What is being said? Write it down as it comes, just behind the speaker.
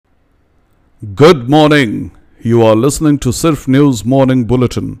Good morning. You are listening to Sirf News Morning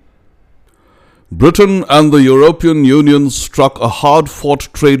Bulletin. Britain and the European Union struck a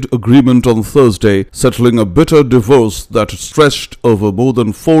hard-fought trade agreement on Thursday, settling a bitter divorce that stretched over more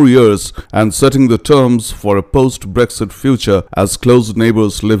than 4 years and setting the terms for a post-Brexit future as close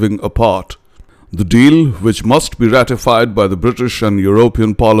neighbours living apart. The deal, which must be ratified by the British and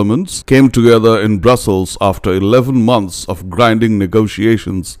European parliaments, came together in Brussels after 11 months of grinding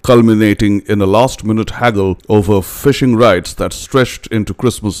negotiations, culminating in a last-minute haggle over fishing rights that stretched into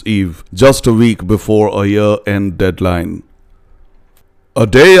Christmas Eve, just a week before a year-end deadline. A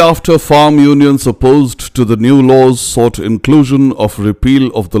day after farm unions opposed to the new laws sought inclusion of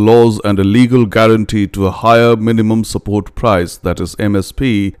repeal of the laws and a legal guarantee to a higher minimum support price, that is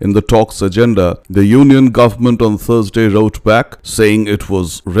MSP, in the talks agenda, the union government on Thursday wrote back, saying it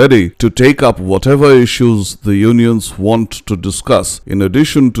was ready to take up whatever issues the unions want to discuss, in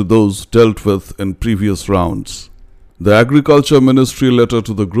addition to those dealt with in previous rounds. The Agriculture Ministry letter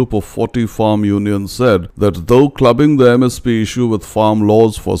to the group of 40 farm unions said that though clubbing the MSP issue with farm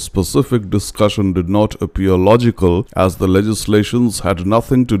laws for specific discussion did not appear logical, as the legislations had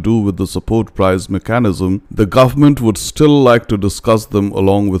nothing to do with the support price mechanism, the government would still like to discuss them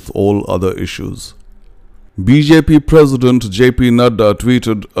along with all other issues. BJP President JP Nadda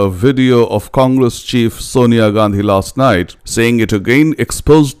tweeted a video of Congress Chief Sonia Gandhi last night, saying it again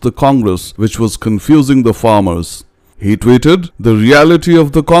exposed the Congress, which was confusing the farmers. He tweeted, "The reality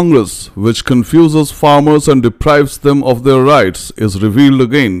of the Congress, which confuses farmers and deprives them of their rights, is revealed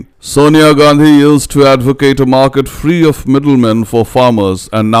again. Sonia Gandhi used to advocate a market free of middlemen for farmers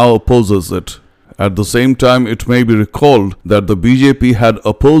and now opposes it." At the same time, it may be recalled that the BJP had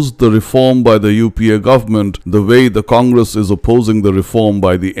opposed the reform by the UPA government the way the Congress is opposing the reform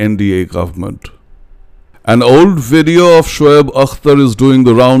by the NDA government. An old video of Shoaib Akhtar is doing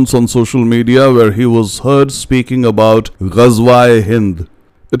the rounds on social media where he was heard speaking about Ghazwa-e-Hind.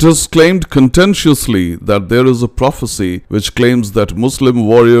 It is claimed contentiously that there is a prophecy which claims that Muslim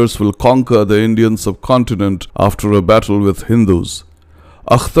warriors will conquer the Indian subcontinent after a battle with Hindus.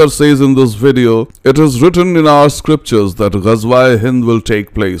 Akhtar says in this video, "It is written in our scriptures that Ghazwa-e-Hind will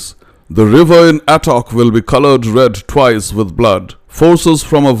take place. The river in Attock will be colored red twice with blood. Forces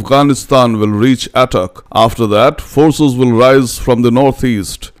from Afghanistan will reach Attock. After that, forces will rise from the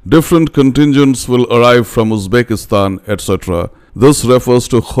northeast. Different contingents will arrive from Uzbekistan, etc." This refers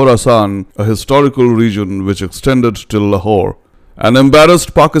to Khorasan, a historical region which extended till Lahore. An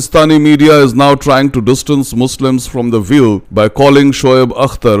embarrassed Pakistani media is now trying to distance Muslims from the view by calling Shoaib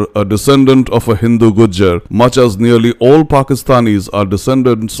Akhtar a descendant of a Hindu Gujjar, much as nearly all Pakistanis are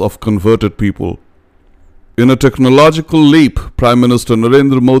descendants of converted people. In a technological leap, Prime Minister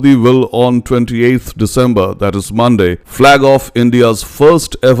Narendra Modi will on 28th December, that is Monday, flag off India's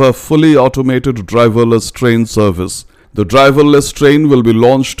first ever fully automated driverless train service. The driverless train will be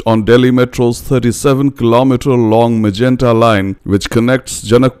launched on Delhi Metro's 37-kilometer long Magenta line, which connects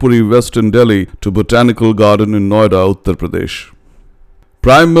Janakpuri West in Delhi to Botanical Garden in Noida, Uttar Pradesh.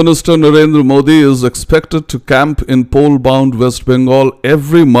 Prime Minister Narendra Modi is expected to camp in pole-bound West Bengal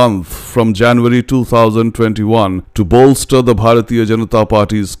every month from January 2021 to bolster the Bharatiya Janata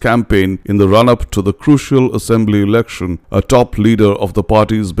Party's campaign in the run-up to the crucial assembly election, a top leader of the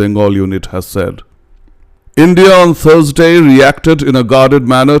party's Bengal unit has said. India on Thursday reacted in a guarded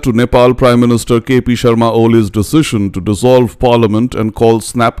manner to Nepal Prime Minister KP Sharma Oli's decision to dissolve parliament and call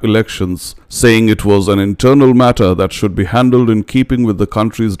snap elections, saying it was an internal matter that should be handled in keeping with the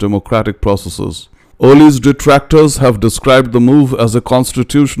country's democratic processes. Oli's detractors have described the move as a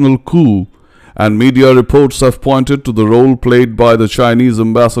constitutional coup, and media reports have pointed to the role played by the Chinese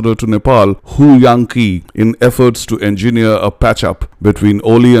ambassador to Nepal, Hu Yangqi, in efforts to engineer a patch-up between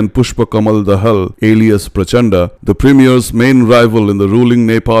Oli and Pushpa Kamal Dahal, alias Prachanda, the premier's main rival in the ruling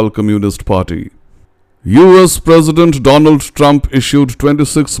Nepal Communist Party. US President Donald Trump issued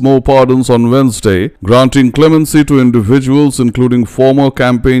 26 more pardons on Wednesday, granting clemency to individuals including former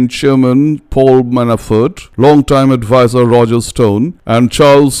campaign chairman Paul Manafort, longtime advisor Roger Stone, and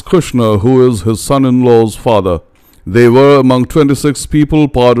Charles Kushner, who is his son-in-law's father. They were among 26 people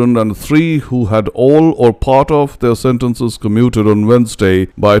pardoned and 3 who had all or part of their sentences commuted on Wednesday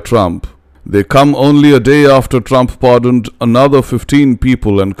by Trump. They come only a day after Trump pardoned another 15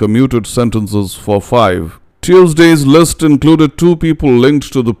 people and commuted sentences for 5. Tuesday's list included 2 people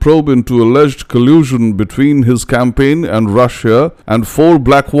linked to the probe into alleged collusion between his campaign and Russia and 4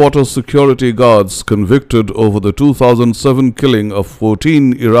 Blackwater security guards convicted over the 2007 killing of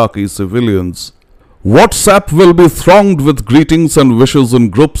 14 Iraqi civilians. WhatsApp will be thronged with greetings and wishes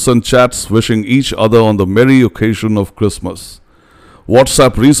in groups and chats wishing each other on the merry occasion of Christmas.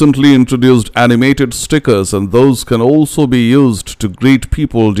 WhatsApp recently introduced animated stickers, and those can also be used to greet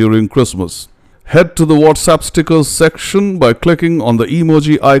people during Christmas. Head to the WhatsApp stickers section by clicking on the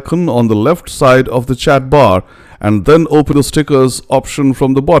emoji icon on the left side of the chat bar and then open the stickers option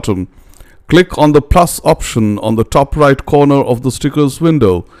from the bottom. Click on the plus option on the top right corner of the stickers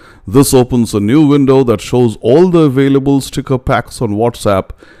window. This opens a new window that shows all the available sticker packs on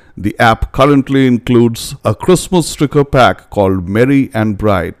WhatsApp. The app currently includes a Christmas sticker pack called Merry and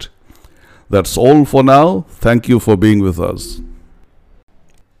Bright. That's all for now. Thank you for being with us.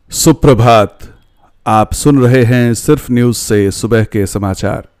 सुप्रभात, आप सुन रहे हैं सिर्फ news से सुबह के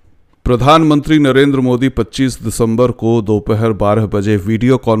समाचार। प्रधानमंत्री नरेंद्र मोदी 25 दिसंबर को दोपहर 12 बजे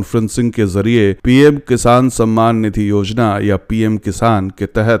वीडियो कॉन्फ्रेंसिंग के जरिए पीएम किसान सम्मान निधि योजना या पीएम किसान के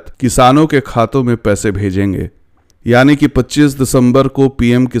तहत किसानों के खातों में पैसे भेजेंगे। यानी कि 25 दिसंबर को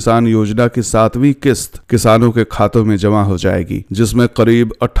पीएम किसान योजना की 7वीं किस्त किसानों के खातों में जमा हो जाएगी, जिसमें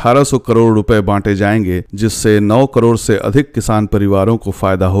करीब 1800 करोड़ रुपए बांटे जाएंगे, जिससे 9 करोड़ से अधिक किसान परिवारों को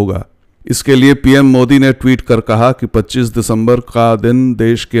फायदा होगा। इसके लिए पीएम मोदी ने ट्वीट कर कहा कि 25 दिसंबर का दिन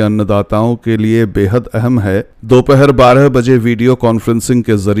देश के अन्नदाताओं के लिए बेहद अहम है। दोपहर 12 बजे वीडियो कॉन्फ्रेंसिंग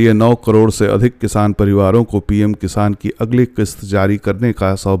के जरिए 9 करोड़ से अधिक किसान परिवारों को पीएम किसान की अगली किस्त जारी करने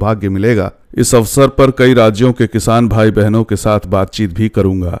का सौभाग्य मिलेगा। इस अवसर पर कई राज्यों के किसान भाई बहनों के साथ बातचीत भी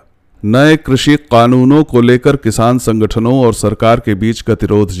करूंगा। नए कृषि कानूनों को लेकर किसान संगठनों और सरकार के बीच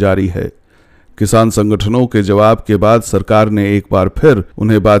गतिरोध जारी है। किसान संगठनों के जवाब के बाद सरकार ने एक बार फिर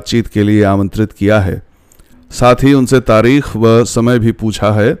उन्हें बातचीत के लिए आमंत्रित किया है। साथ ही उनसे तारीख व समय भी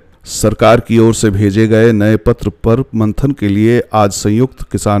पूछा है। सरकार की ओर से भेजे गए नए पत्र पर मंथन के लिए आज संयुक्त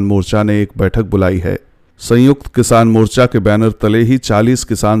किसान मोर्चा ने एक बैठक बुलाई है। संयुक्त किसान मोर्चा के बैनर तले ही 40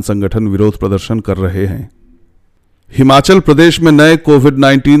 किसान संगठन विरोध प्रदर्शन कर रहे हैं। हिमाचल प्रदेश में नए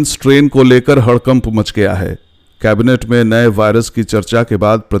कोविड-19 स्ट्रेन को लेकर हड़कंप मच गया है। कैबिनेट में नए वायरस की चर्चा के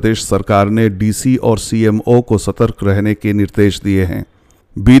बाद प्रदेश सरकार ने डीसी और सीएमओ को सतर्क रहने के निर्देश दिए हैं।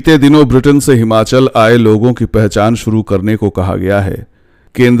 बीते दिनों ब्रिटेन से हिमाचल आए लोगों की पहचान शुरू करने को कहा गया है।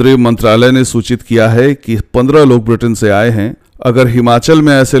 केंद्रीय मंत्रालय ने सूचित किया है कि 15 लोग ब्रिटेन से आए हैं। अगर हिमाचल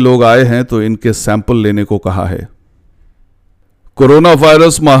में ऐसे लोग आए हैं तो इनके सैंपल लेने को कहा है। कोरोना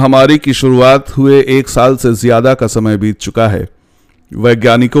वायरस महामारी की शुरुआत हुए 1 साल से ज्यादा का समय बीत चुका है।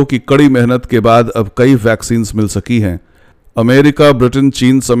 वैज्ञानिकों की कड़ी मेहनत के बाद अब कई वैक्सीन मिल सकी हैं। अमेरिका, ब्रिटेन,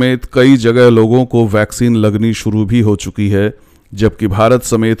 चीन समेत कई जगह लोगों को वैक्सीन लगनी शुरू भी हो चुकी है, जबकि भारत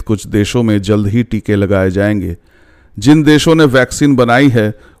समेत कुछ देशों में जल्द ही टीके लगाए जाएंगे। जिन देशों ने वैक्सीन बनाई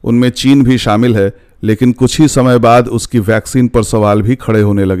है उनमें चीन भी शामिल है, लेकिन कुछ ही समय बाद उसकी वैक्सीन पर सवाल भी खड़े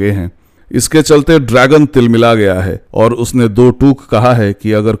होने लगे हैं। इसके चलते ड्रैगन तिलमिला गया है और उसने 2 टूक कहा है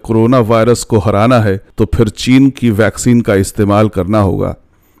कि अगर कोरोना वायरस को हराना है तो फिर चीन की वैक्सीन का इस्तेमाल करना होगा।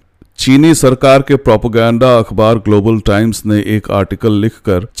 चीनी सरकार के प्रोपेगेंडा अखबार ग्लोबल टाइम्स ने एक आर्टिकल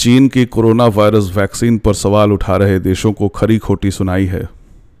लिखकर चीन की कोरोना वायरस वैक्सीन पर सवाल उठा रहे देशों को खरी खोटी सुनाई है।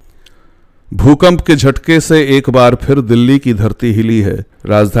 भूकंप के झटके से एक बार फिर दिल्ली की धरती हिली है।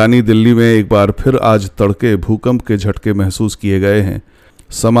 राजधानी दिल्ली में एक बार फिर आज तड़के भूकंप के झटके महसूस किए गए हैं।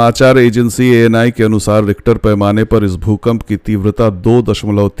 समाचार एजेंसी एएनआई के अनुसार रिक्टर पैमाने पर इस भूकंप की तीव्रता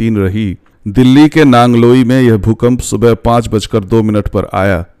 2.3 रही। दिल्ली के नांगलोई में यह भूकंप सुबह 5:02 पर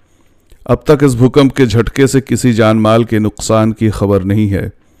आया। अब तक इस भूकंप के झटके से किसी जानमाल के नुकसान की खबर नहीं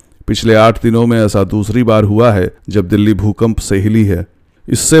है। पिछले 8 दिनों में ऐसा दूसरी बार हुआ है जब दिल्ली भूकंप से हिली है।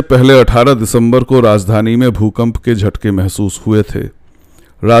 इससे पहले 18 दिसंबर को राजधानी में भूकंप के झटके महसूस हुए थे।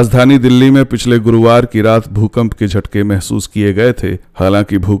 राजधानी दिल्ली में पिछले गुरुवार की रात भूकंप के झटके महसूस किए गए थे।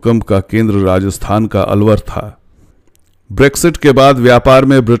 हालांकि भूकंप का केंद्र राजस्थान का अलवर था। ब्रेक्सिट के बाद व्यापार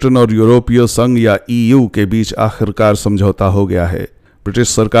में ब्रिटेन और यूरोपीय संघ या ईयू के बीच आखिरकार समझौता हो गया है। ब्रिटिश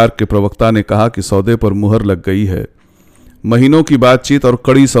सरकार के प्रवक्ता ने कहा कि सौदे पर मुहर लग गई है। महीनों की बातचीत और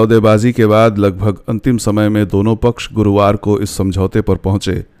कड़ी सौदेबाजी के बाद लगभग अंतिम समय में दोनों पक्ष गुरुवार को इस समझौते पर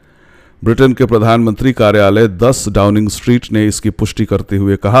पहुंचे। ब्रिटेन के प्रधानमंत्री कार्यालय 10 डाउनिंग स्ट्रीट ने इसकी पुष्टि करते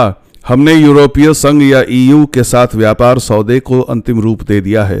हुए कहा, हमने यूरोपीय संघ या ईयू के साथ व्यापार सौदे को अंतिम रूप दे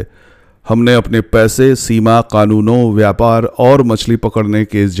दिया है। हमने अपने पैसे, सीमा, कानूनों, व्यापार और मछली पकड़ने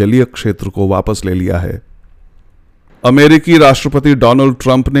के जलीय क्षेत्र को वापस ले लिया है। अमेरिकी राष्ट्रपति डोनाल्ड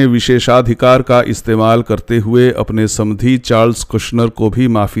ट्रंप ने विशेषाधिकार का इस्तेमाल करते हुए अपने समधी चार्ल्स कुशनर को भी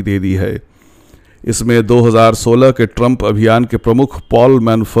माफी दे दी है। इसमें 2016 के ट्रंप अभियान के प्रमुख पॉल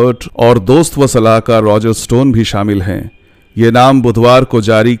मैनफर्ट और दोस्त व सलाहकार रॉजर स्टोन भी शामिल हैं। ये नाम बुधवार को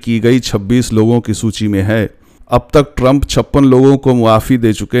जारी की गई 26 लोगों की सूची में है। अब तक ट्रंप 56 लोगों को मुआफी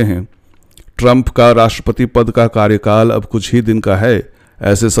दे चुके हैं। ट्रंप का राष्ट्रपति पद का कार्यकाल अब कुछ ही दिन का है।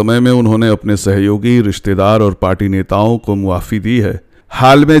 ऐसे समय में उन्होंने अपने सहयोगी, रिश्तेदार और पार्टी नेताओं को मुआफी दी है।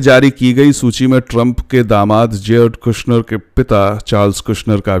 हाल में जारी की गई सूची में ट्रंप के दामाद जेरेड कुशनर के पिता चार्ल्स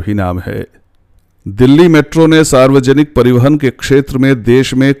कुशनर का भी नाम है। दिल्ली मेट्रो ने सार्वजनिक परिवहन के क्षेत्र में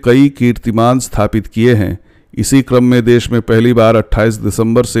देश में कई कीर्तिमान स्थापित किए हैं। इसी क्रम में देश में पहली बार 28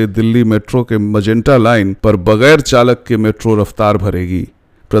 दिसंबर से दिल्ली मेट्रो के मजेंटा लाइन पर बगैर चालक के मेट्रो रफ्तार भरेगी।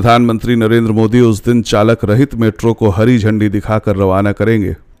 प्रधानमंत्री नरेंद्र मोदी उस दिन चालक रहित मेट्रो को हरी झंडी दिखाकर रवाना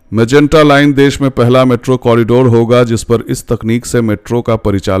करेंगे। मजेंटा लाइन देश में पहला मेट्रो कॉरिडोर होगा जिस पर इस तकनीक से मेट्रो का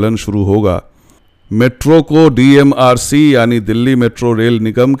परिचालन शुरू होगा। मेट्रो को DMRC यानी दिल्ली मेट्रो रेल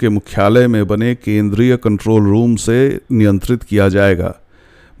निगम के मुख्यालय में बने केंद्रीय कंट्रोल रूम से नियंत्रित किया जाएगा।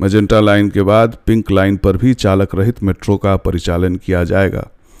 मजेंटा लाइन के बाद पिंक लाइन पर भी चालक रहित मेट्रो का परिचालन किया जाएगा।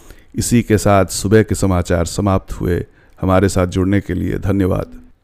 इसी के साथ सुबह के समाचार समाप्त हुए। हमारे साथ जुड़ने के लिए धन्यवाद।